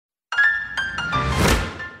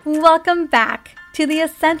Welcome back to the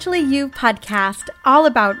Essentially You podcast, all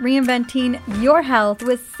about reinventing your health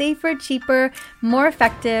with safer, cheaper, more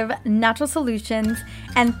effective natural solutions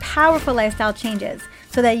and powerful lifestyle changes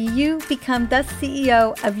so that you become the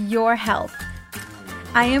CEO of your health.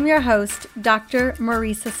 I am your host, Dr.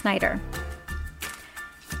 Marisa Snyder.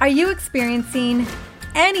 Are you experiencing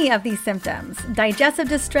any of these symptoms? Digestive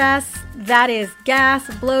distress, that is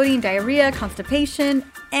gas, bloating, diarrhea, constipation,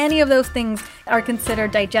 any of those things are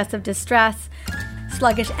considered digestive distress.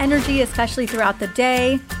 Sluggish energy, especially throughout the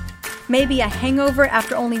day. Maybe a hangover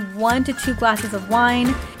after only 1 to 2 glasses of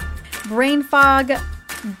wine. Brain fog,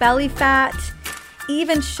 belly fat,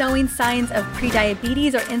 even showing signs of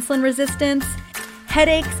prediabetes or insulin resistance,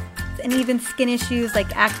 headaches, and even skin issues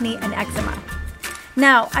like acne and eczema.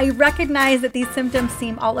 Now, I recognize that these symptoms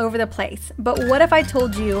seem all over the place, but what if I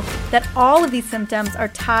told you that all of these symptoms are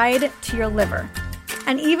tied to your liver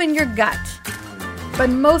and even your gut, but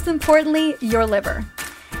most importantly, your liver?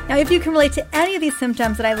 Now, if you can relate to any of these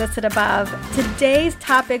symptoms that I listed above, today's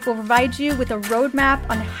topic will provide you with a roadmap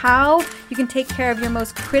on how you can take care of your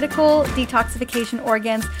most critical detoxification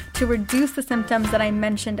organs to reduce the symptoms that I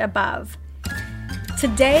mentioned above.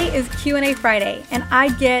 Today is Q&A Friday, and I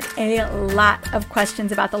get a lot of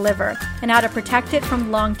questions about the liver and how to protect it from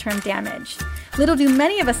long-term damage. Little do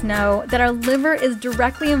many of us know that our liver is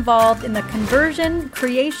directly involved in the conversion,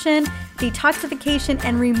 creation, detoxification,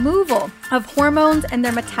 and removal of hormones and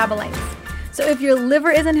their metabolites. So if your liver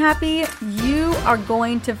isn't happy, you are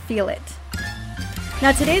going to feel it.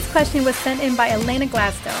 Now, today's question was sent in by Elena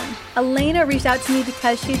Gladstone. Elena reached out to me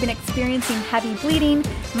because she'd been experiencing heavy bleeding,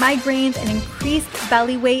 migraines, and increased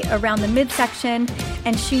belly weight around the midsection,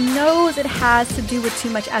 and she knows it has to do with too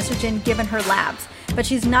much estrogen given her labs, but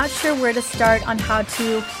she's not sure where to start on how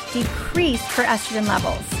to decrease her estrogen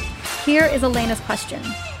levels. Here is Elena's question.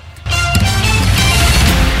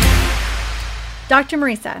 Dr.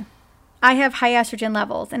 Marisa, I have high estrogen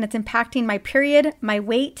levels, and it's impacting my period, my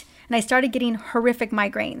weight, and I started getting horrific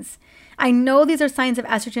migraines. I know these are signs of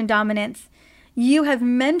estrogen dominance. You have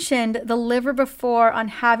mentioned the liver before on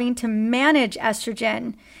having to manage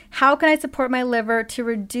estrogen. How can I support my liver to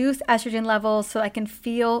reduce estrogen levels so I can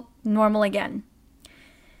feel normal again?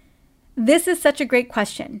 This is such a great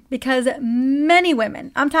question because many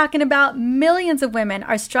women, I'm talking about millions of women,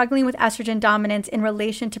 are struggling with estrogen dominance in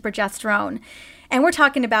relation to progesterone. And we're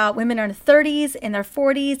talking about women in their 30s, in their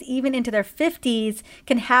 40s, even into their 50s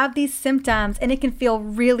can have these symptoms, and it can feel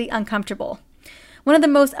really uncomfortable. One of the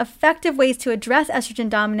most effective ways to address estrogen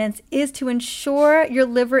dominance is to ensure your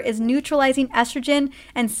liver is neutralizing estrogen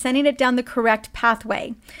and sending it down the correct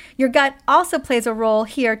pathway. Your gut also plays a role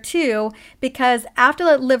here too, because after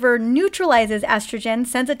the liver neutralizes estrogen,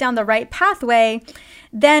 sends it down the right pathway,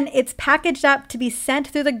 then it's packaged up to be sent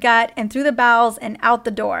through the gut and through the bowels and out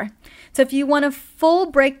the door. So if you want a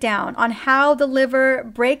full breakdown on how the liver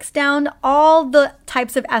breaks down all the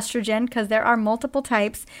types of estrogen, because there are multiple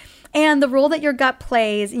types, and the role that your gut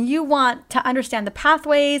plays, you want to understand the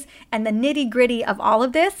pathways and the nitty-gritty of all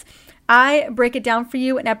of this, I break it down for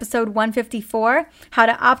you in episode 154, how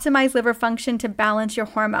to optimize liver function to balance your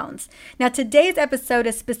hormones. Now, today's episode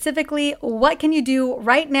is specifically what can you do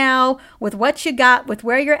right now with what you got, with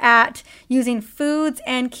where you're at, using foods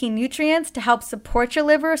and key nutrients to help support your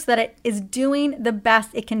liver so that it is doing the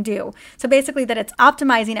best it can do. So basically that it's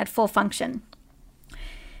optimizing at full function.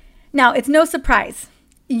 Now, it's no surprise.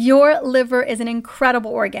 Your liver is an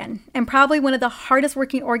incredible organ and probably one of the hardest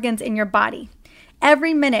working organs in your body.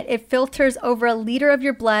 Every minute, it filters over 1 liter of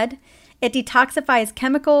your blood. It detoxifies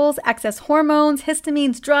chemicals, excess hormones,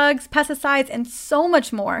 histamines, drugs, pesticides, and so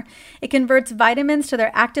much more. It converts vitamins to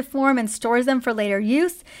their active form and stores them for later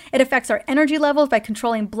use. It affects our energy levels by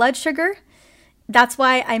controlling blood sugar. That's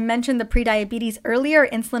why I mentioned the prediabetes earlier,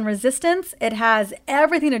 insulin resistance. It has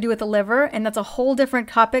everything to do with the liver, and that's a whole different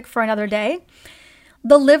topic for another day.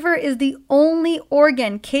 The liver is the only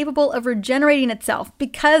organ capable of regenerating itself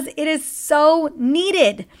because it is so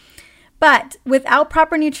needed. But without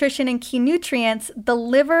proper nutrition and key nutrients, the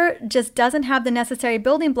liver just doesn't have the necessary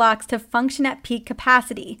building blocks to function at peak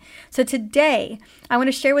capacity. So today, I want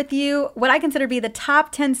to share with you what I consider to be the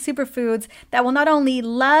top 10 superfoods that will not only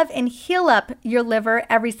love and heal up your liver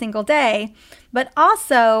every single day, but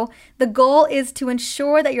also the goal is to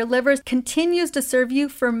ensure that your liver continues to serve you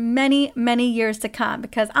for many, many years to come.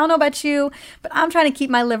 Because I don't know about you, but I'm trying to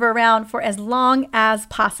keep my liver around for as long as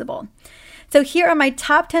possible. So here are my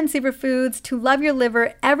top 10 superfoods to love your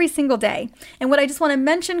liver every single day. And what I just want to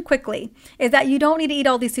mention quickly is that you don't need to eat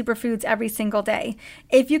all these superfoods every single day.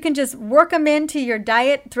 If you can just work them into your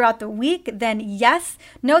diet throughout the week, then yes.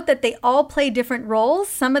 Note that they all play different roles.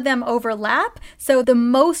 Some of them overlap. So the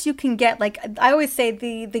most you can get, like I always say,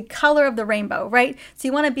 the color of the rainbow, right? So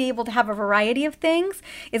you want to be able to have a variety of things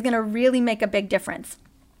is going to really make a big difference.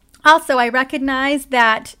 Also, I recognize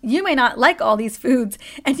that you may not like all these foods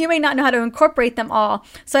and you may not know how to incorporate them all.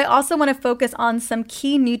 So I also want to focus on some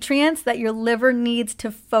key nutrients that your liver needs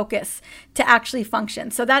to focus to actually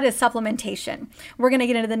function. So that is supplementation. We're going to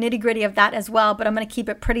get into the nitty-gritty of that as well, but I'm going to keep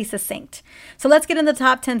it pretty succinct. So let's get into the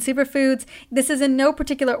top 10 superfoods. This is in no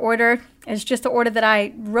particular order. It's just the order that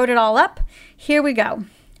I wrote it all up. Here we go.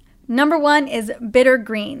 Number 1 is bitter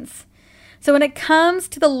greens. So when it comes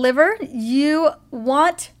to the liver, you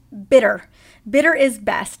want bitter. Bitter is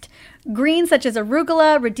best. Greens such as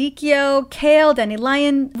arugula, radicchio, kale,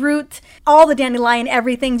 dandelion root, all the dandelion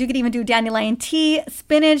everything. You could even do dandelion tea,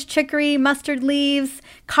 spinach, chicory, mustard leaves,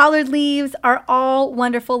 collard leaves are all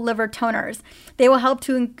wonderful liver toners. They will help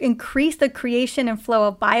to increase the creation and flow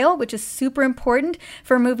of bile, which is super important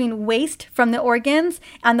for removing waste from the organs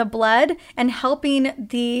and the blood and helping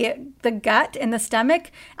the gut and the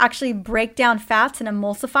stomach actually break down fats and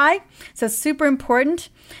emulsify. So super important.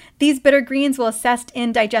 These bitter greens will assist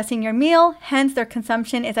in digesting your meal, hence their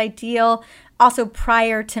consumption is ideal also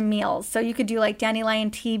prior to meals. So you could do like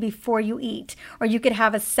dandelion tea before you eat, or you could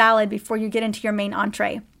have a salad before you get into your main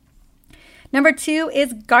entree. Number 2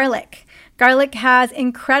 is garlic. Garlic has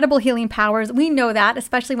incredible healing powers. We know that,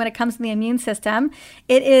 especially when it comes to the immune system.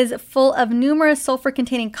 It is full of numerous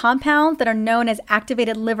sulfur-containing compounds that are known as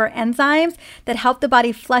activated liver enzymes that help the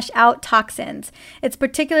body flush out toxins. It's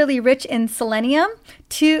particularly rich in selenium,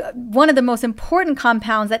 one of the most important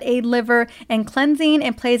compounds that aid liver in cleansing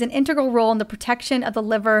and plays an integral role in the protection of the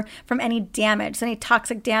liver from any damage, any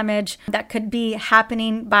toxic damage that could be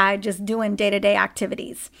happening by just doing day-to-day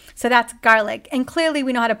activities. So that's garlic. And clearly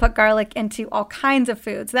we know how to put garlic into all kinds of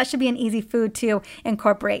foods. So that should be an easy food to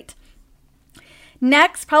incorporate.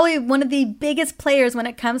 Next, probably one of the biggest players when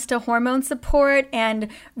it comes to hormone support and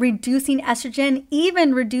reducing estrogen,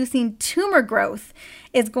 even reducing tumor growth,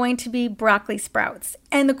 is going to be broccoli sprouts.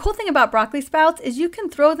 And the cool thing about broccoli sprouts is you can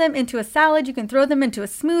throw them into a salad, you can throw them into a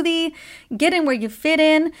smoothie, get in where you fit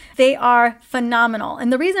in. They are phenomenal.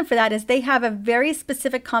 And the reason for that is they have a very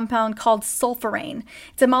specific compound called sulforaphane.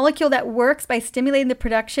 It's a molecule that works by stimulating the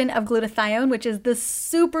production of glutathione, which is the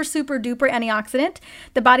super, super duper antioxidant,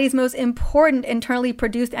 the body's most important internally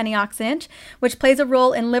produced antioxidant, which plays a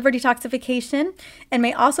role in liver detoxification and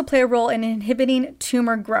may also play a role in inhibiting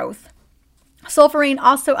tumor growth. Sulforaphane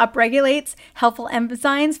also upregulates helpful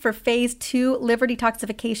enzymes for phase 2 liver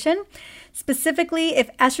detoxification. Specifically,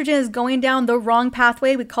 if estrogen is going down the wrong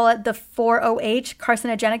pathway, we call it the 4-OH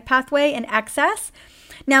carcinogenic pathway in excess.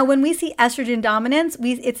 Now, when we see estrogen dominance,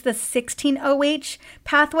 it's the 16-OH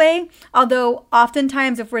pathway, although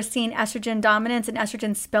oftentimes if we're seeing estrogen dominance and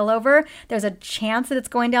estrogen spillover, there's a chance that it's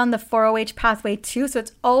going down the 4-OH pathway too, so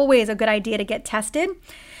it's always a good idea to get tested.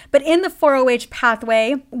 But in the 4-OH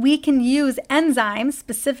pathway, we can use enzymes,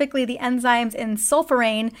 specifically the enzymes in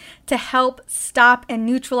sulforaphane, to help stop and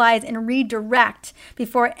neutralize and redirect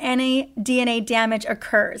before any DNA damage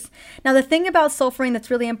occurs. Now, the thing about sulforaphane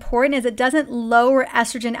that's really important is it doesn't lower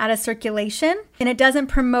estrogen out of circulation, and it doesn't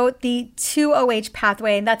promote the 2-OH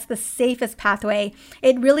pathway, and that's the safest pathway.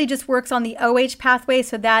 It really just works on the OH pathway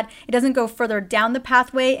so that it doesn't go further down the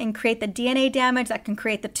pathway and create the DNA damage that can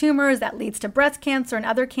create the tumors that leads to breast cancer and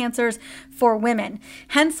other cancers for women.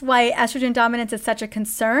 Hence why estrogen dominance is such a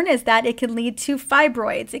concern, is that it could lead to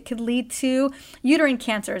fibroids, it could lead to uterine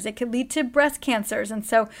cancers, it could lead to breast cancers. And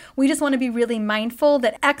so we just want to be really mindful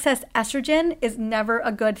that excess estrogen is never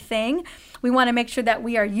a good thing. We want to make sure that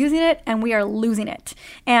we are using it and we are losing it.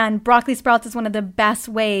 And broccoli sprouts is one of the best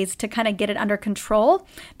ways to kind of get it under control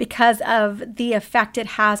because of the effect it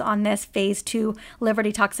has on this phase 2 liver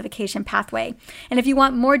detoxification pathway. And if you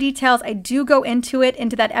want more details, I do go into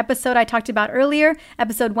that episode I talked about earlier,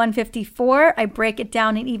 episode 154. I break it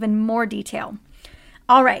down in even more detail.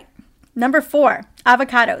 All right, number 4,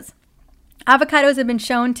 avocados. Avocados have been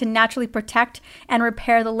shown to naturally protect and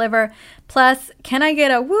repair the liver. Plus, can I get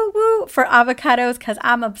a woo-woo for avocados? Because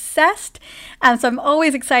I'm obsessed. So I'm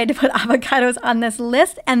always excited to put avocados on this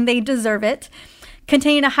list, and they deserve it.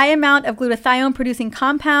 Containing a high amount of glutathione-producing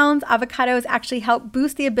compounds, avocados actually help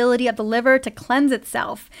boost the ability of the liver to cleanse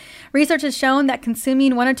itself. Research has shown that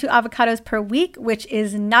consuming 1 or 2 avocados per week, which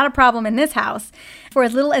is not a problem in this house, for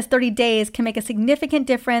as little as 30 days can make a significant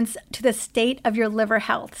difference to the state of your liver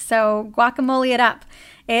health. So guacamole it up.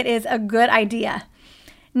 It is a good idea.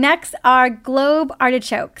 Next are globe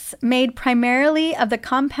artichokes, made primarily of the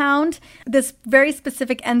compound, this very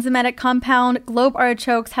specific enzymatic compound. Globe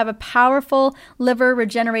artichokes have a powerful liver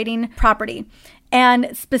regenerating property.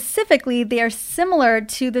 And specifically, they are similar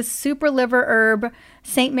to the super liver herb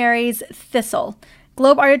St. Mary's thistle.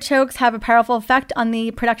 Globe artichokes have a powerful effect on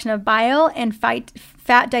the production of bile and fight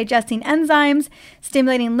fat digesting enzymes,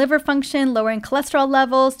 stimulating liver function, lowering cholesterol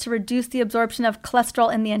levels to reduce the absorption of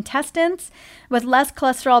cholesterol in the intestines. With less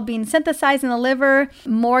cholesterol being synthesized in the liver,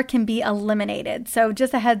 more can be eliminated. So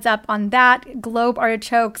just a heads up on that. Globe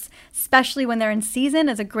artichokes, especially when they're in season,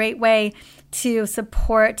 is a great way to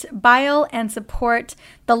support bile and support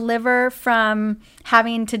the liver from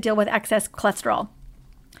having to deal with excess cholesterol.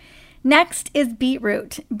 Next is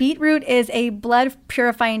beetroot. Beetroot is a blood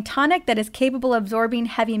purifying tonic that is capable of absorbing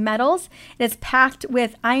heavy metals. It is packed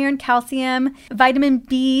with iron, calcium, vitamin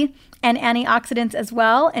B, and antioxidants as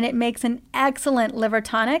well, and it makes an excellent liver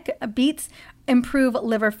tonic. Beets improve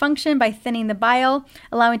liver function by thinning the bile,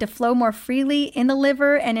 allowing it to flow more freely in the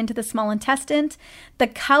liver and into the small intestine. The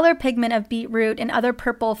color pigment of beetroot and other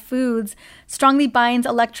purple foods strongly binds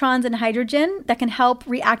electrons and hydrogen that can help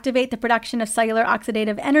reactivate the production of cellular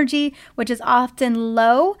oxidative energy, which is often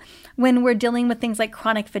low when we're dealing with things like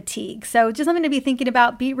chronic fatigue. So just something to be thinking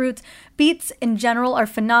about. Beetroots. Beets in general are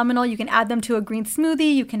phenomenal. You can add them to a green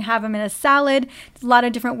smoothie. You can have them in a salad. There's a lot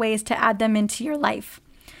of different ways to add them into your life.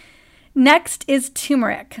 Next is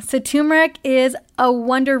turmeric. So turmeric is a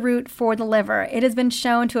wonder root for the liver. It has been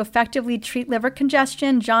shown to effectively treat liver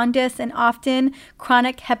congestion, jaundice, and often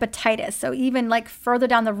chronic hepatitis. So even like further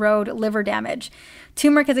down the road, liver damage.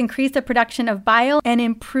 Turmeric has increased the production of bile and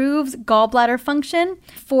improves gallbladder function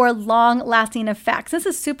for long-lasting effects. This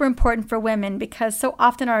is super important for women because so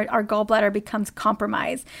often our gallbladder becomes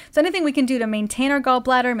compromised. So anything we can do to maintain our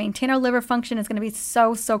gallbladder, maintain our liver function is going to be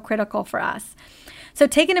so critical for us. So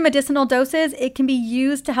taken in medicinal doses, it can be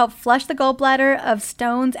used to help flush the gallbladder of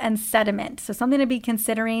stones and sediment. So something to be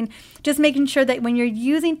considering, just making sure that when you're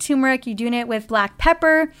using turmeric, you're doing it with black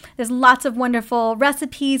pepper. There's lots of wonderful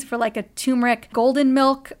recipes for like a turmeric golden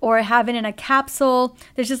milk or have it in a capsule.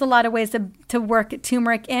 There's just a lot of ways to work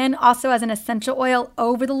turmeric in. Also as an essential oil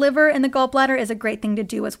over the liver and the gallbladder is a great thing to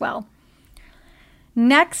do as well.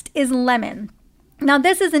 Next is lemon. Now,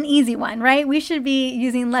 this is an easy one, right? We should be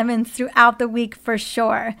using lemons throughout the week for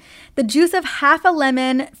sure. The juice of half a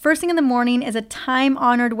lemon first thing in the morning is a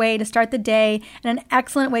time-honored way to start the day and an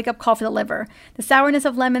excellent wake-up call for the liver. The sourness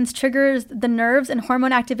of lemons triggers the nerves and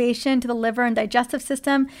hormone activation to the liver and digestive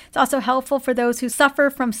system. It's also helpful for those who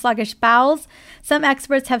suffer from sluggish bowels. Some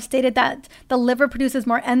experts have stated that the liver produces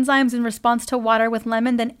more enzymes in response to water with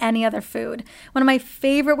lemon than any other food. One of my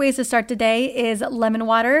favorite ways to start the day is lemon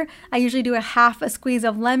water. I usually do a squeeze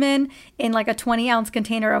of lemon in like a 20-ounce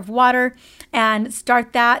container of water and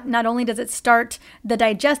start that. Not only does it start the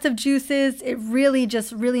digestive juices, it really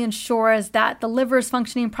ensures that the liver is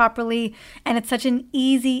functioning properly, and it's such an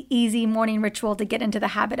easy morning ritual to get into the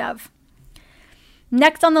habit of.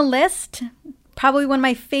 Next on the list, probably one of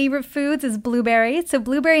my favorite foods is blueberries. So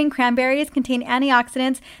blueberry and cranberries contain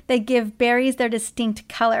antioxidants that give berries their distinct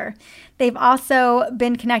color. They've also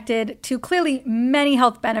been connected to clearly many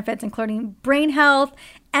health benefits, including brain health,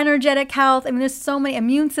 energetic health. I mean, there's so many,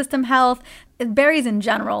 immune system health. Berries in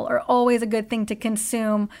general are always a good thing to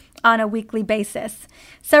consume on a weekly basis.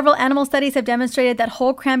 Several animal studies have demonstrated that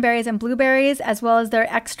whole cranberries and blueberries, as well as their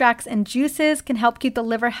extracts and juices, can help keep the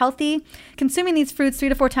liver healthy. Consuming these fruits 3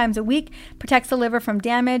 to 4 times a week protects the liver from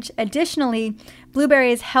damage. Additionally,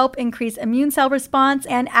 blueberries help increase immune cell response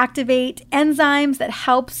and activate enzymes that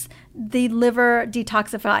helps the liver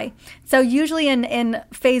detoxify. So usually in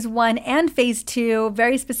phase 1 and phase 2,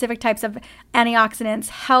 very specific types of antioxidants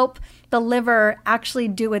help the liver actually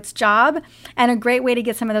do its job. And a great way to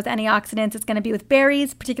get some of those antioxidants is going to be with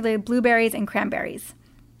berries, particularly blueberries and cranberries.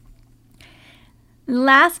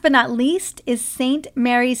 Last but not least is St.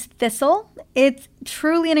 Mary's thistle. It's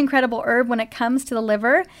truly an incredible herb when it comes to the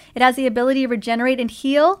liver. It has the ability to regenerate and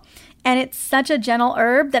heal, and it's such a gentle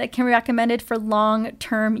herb that it can be recommended for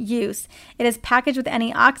long-term use. It is packaged with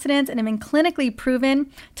antioxidants and have been clinically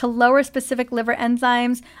proven to lower specific liver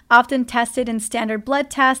enzymes, often tested in standard blood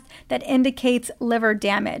tests that indicates liver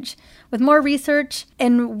damage. With more research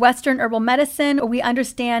in Western herbal medicine, we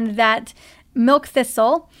understand that milk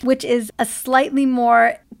thistle, which is a slightly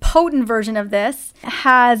more potent version of this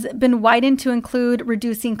has been widened to include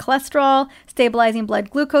reducing cholesterol, stabilizing blood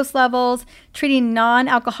glucose levels, treating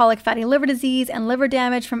non-alcoholic fatty liver disease, and liver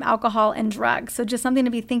damage from alcohol and drugs. So just something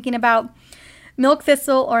to be thinking about. Milk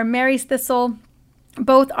thistle or Mary's thistle,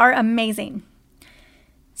 both are amazing.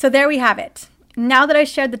 So there we have it. Now that I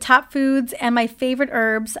shared the top foods and my favorite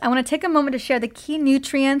herbs, I want to take a moment to share the key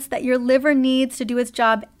nutrients that your liver needs to do its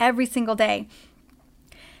job every single day.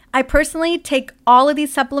 I personally take all of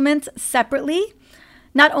these supplements separately,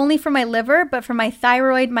 not only for my liver, but for my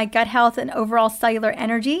thyroid, my gut health, and overall cellular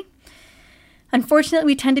energy. Unfortunately,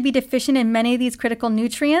 we tend to be deficient in many of these critical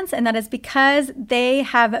nutrients, and that is because they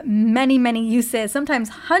have many, many uses, sometimes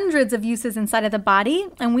hundreds of uses inside of the body,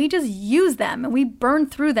 and we just use them and we burn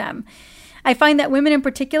through them. I find that women in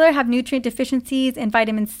particular have nutrient deficiencies in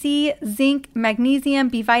vitamin C, zinc, magnesium,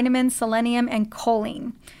 B vitamins, selenium, and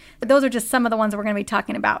choline. But those are just some of the ones that we're going to be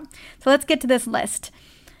talking about. So let's get to this list.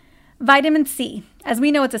 Vitamin C. As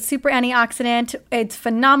we know, it's a super antioxidant. It's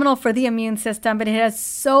phenomenal for the immune system, but it has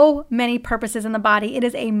so many purposes in the body. It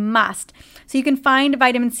is a must. So you can find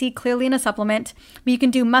vitamin C clearly in a supplement, but you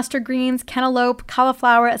can do mustard greens, cantaloupe,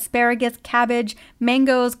 cauliflower, asparagus, cabbage,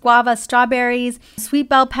 mangoes, guava, strawberries, sweet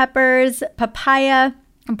bell peppers, papaya,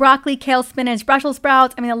 broccoli, kale, spinach, Brussels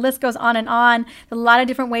sprouts. I mean, the list goes on and on. There's a lot of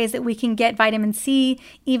different ways that we can get vitamin C,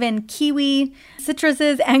 even kiwi,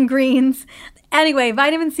 citruses, and greens. Anyway,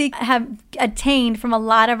 vitamin C have attained from a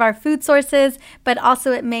lot of our food sources, but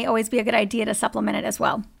also it may always be a good idea to supplement it as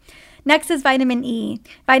well. Next is vitamin E.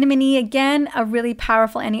 Vitamin E, again, a really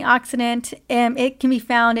powerful antioxidant. It can be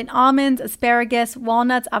found in almonds, asparagus,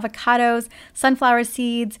 walnuts, avocados, sunflower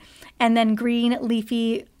seeds, and then green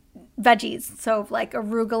leafy veggies. So like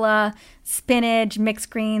arugula, spinach, mixed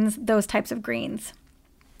greens, those types of greens.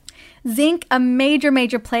 Zinc, a major,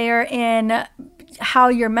 major player in how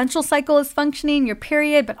your menstrual cycle is functioning, your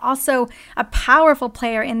period, but also a powerful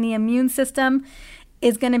player in the immune system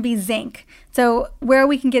is going to be zinc. So where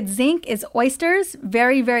we can get zinc is oysters,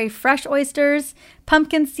 very, very fresh oysters,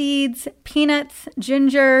 pumpkin seeds, peanuts,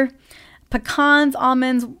 ginger, pecans,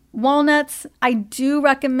 almonds, walnuts. I do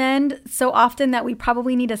recommend so often that we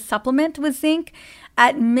probably need a supplement with zinc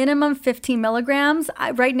at minimum 15 milligrams.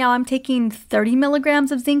 Right now I'm taking 30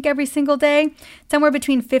 milligrams of zinc every single day. Somewhere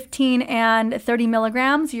between 15 and 30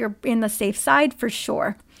 milligrams, you're in the safe side for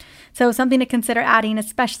sure. So something to consider adding,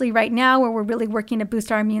 especially right now where we're really working to boost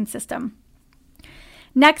our immune system.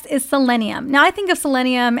 Next is selenium. Now, I think of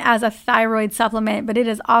selenium as a thyroid supplement, but it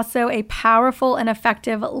is also a powerful and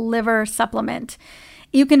effective liver supplement.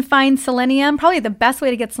 You can find selenium, probably the best way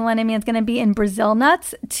to get selenium is going to be in Brazil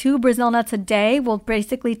nuts. 2 Brazil nuts a day will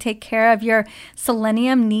basically take care of your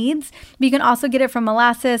selenium needs. But you can also get it from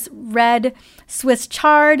molasses, red Swiss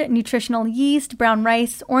chard, nutritional yeast, brown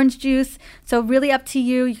rice, orange juice. So really up to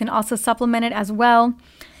you. You can also supplement it as well.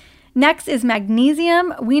 Next is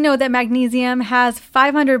magnesium. We know that magnesium has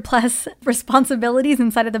 500 plus responsibilities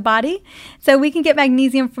inside of the body. So we can get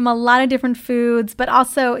magnesium from a lot of different foods, but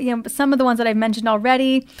also, some of the ones that I've mentioned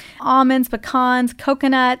already, almonds, pecans,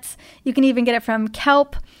 coconuts. You can even get it from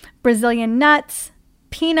kelp, Brazilian nuts,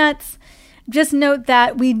 peanuts. Just note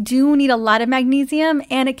that we do need a lot of magnesium,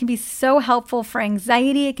 and it can be so helpful for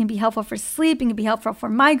anxiety. It can be helpful for sleep. It can be helpful for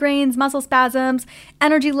migraines, muscle spasms,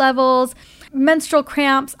 energy levels, menstrual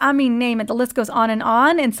cramps. I mean, name it. The list goes on.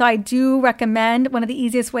 And so I do recommend one of the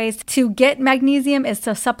easiest ways to get magnesium is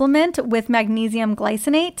to supplement with magnesium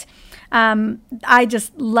glycinate. I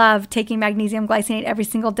just love taking magnesium glycinate every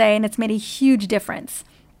single day, and it's made a huge difference.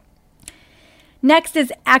 Next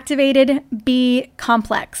is activated B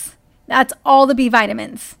complex. That's all the B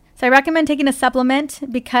vitamins. So I recommend taking a supplement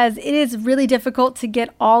because it is really difficult to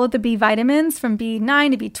get all of the B vitamins from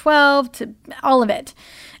B9 to B12 to all of it.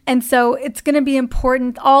 And so it's going to be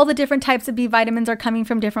important. All the different types of B vitamins are coming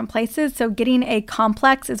from different places. So getting a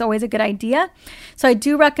complex is always a good idea. So I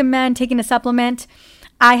do recommend taking a supplement.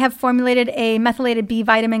 I have formulated a methylated B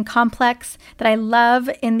vitamin complex that I love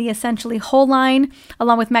in the Essentially Whole line,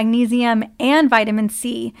 along with magnesium and vitamin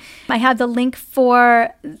C. I have the link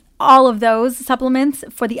for all of those supplements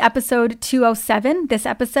for the episode 207, this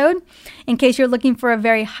episode, in case you're looking for a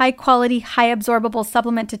very high quality, high absorbable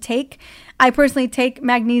supplement to take. I personally take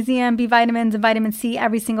magnesium, B vitamins, and vitamin C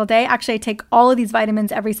every single day. Actually, I take all of these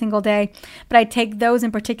vitamins every single day, but I take those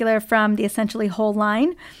in particular from the Essentially Whole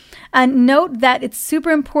line. And note that it's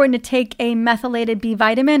super important to take a methylated B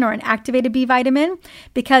vitamin or an activated B vitamin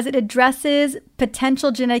because it addresses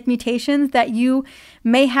potential genetic mutations that you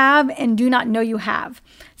may have and do not know you have.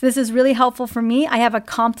 So this is really helpful for me. I have a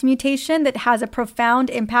COMT mutation that has a profound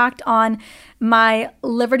impact on my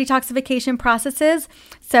liver detoxification processes.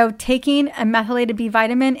 So taking a methylated B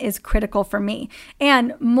vitamin is critical for me.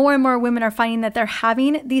 And more women are finding that they're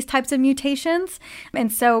having these types of mutations.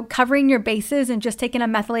 And so covering your bases and just taking a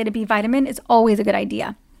methylated B vitamin is always a good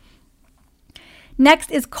idea.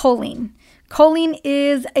 Next is choline. Choline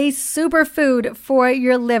is a superfood for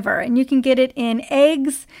your liver, and you can get it in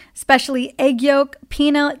eggs, especially egg yolk,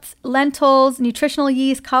 peanuts, lentils, nutritional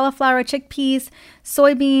yeast, cauliflower, chickpeas,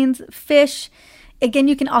 soybeans, fish. Again,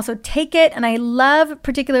 you can also take it, and I love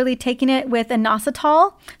particularly taking it with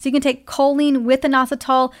inositol. So you can take choline with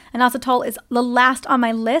inositol. Inositol is the last on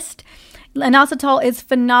my list. Inositol is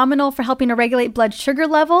phenomenal for helping to regulate blood sugar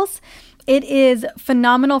levels. It is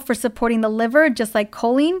phenomenal for supporting the liver, just like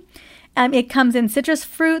choline. It comes in citrus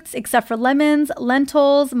fruits, except for lemons,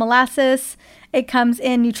 lentils, molasses. It comes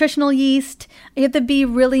in nutritional yeast. You have to be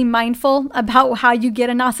really mindful about how you get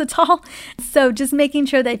inositol. So just making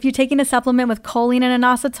sure that if you're taking a supplement with choline and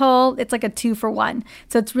inositol, it's like a 2-for-1.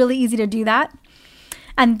 So it's really easy to do that.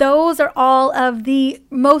 And those are all of the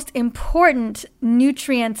most important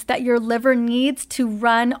nutrients that your liver needs to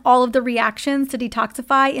run all of the reactions to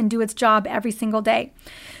detoxify and do its job every single day.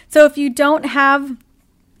 So if you don't have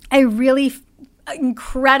a really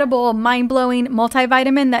incredible, mind-blowing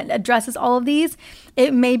multivitamin that addresses all of these,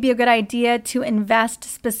 it may be a good idea to invest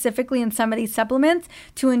specifically in some of these supplements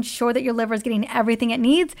to ensure that your liver is getting everything it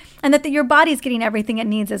needs and that your body is getting everything it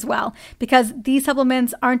needs as well. Because these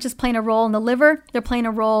supplements aren't just playing a role in the liver, they're playing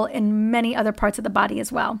a role in many other parts of the body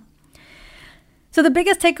as well. So the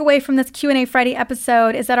biggest takeaway from this Q&A Friday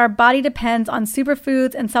episode is that our body depends on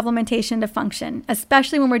superfoods and supplementation to function,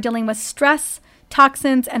 especially when we're dealing with stress,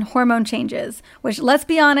 toxins, and hormone changes, which, let's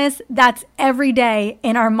be honest, that's every day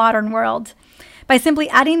in our modern world. By simply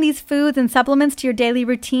adding these foods and supplements to your daily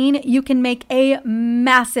routine, you can make a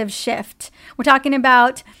massive shift. We're talking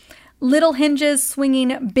about little hinges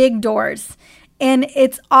swinging big doors, and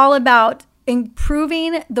it's all about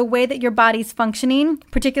improving the way that your body's functioning,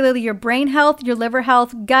 particularly your brain health, your liver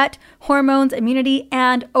health, gut, hormones, immunity,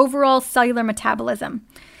 and overall cellular metabolism.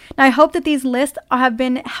 Now, I hope that these lists have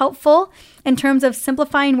been helpful in terms of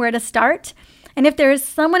simplifying where to start. And if there is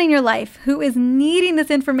someone in your life who is needing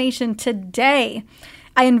this information today,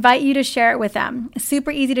 I invite you to share it with them. It's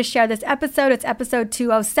super easy to share this episode. It's episode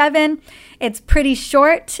 207. It's pretty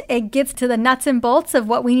short. It gets to the nuts and bolts of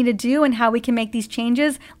what we need to do and how we can make these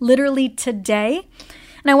changes literally today.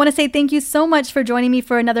 And I want to say thank you so much for joining me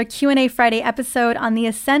for another Q&A Friday episode on the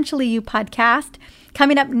Essentially You podcast.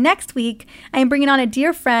 Coming up next week, I am bringing on a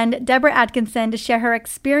dear friend, Deborah Atkinson, to share her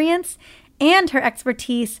experience and her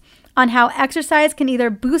expertise on how exercise can either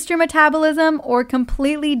boost your metabolism or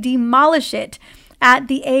completely demolish it at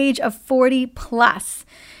the age of 40 plus.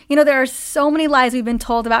 You know, there are so many lies we've been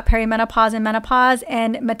told about perimenopause and menopause,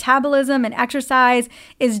 and metabolism and exercise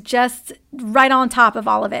is just right on top of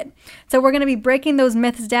all of it. So we're going to be breaking those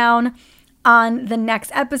myths down on the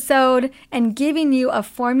next episode and giving you a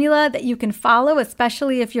formula that you can follow,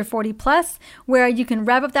 especially if you're 40 plus, where you can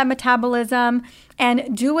rev up that metabolism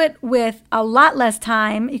and do it with a lot less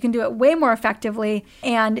time. You can do it way more effectively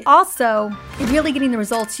and also really getting the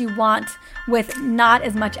results you want with not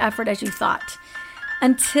as much effort as you thought.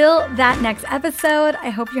 Until that next episode, I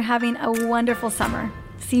hope you're having a wonderful summer.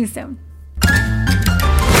 See you soon.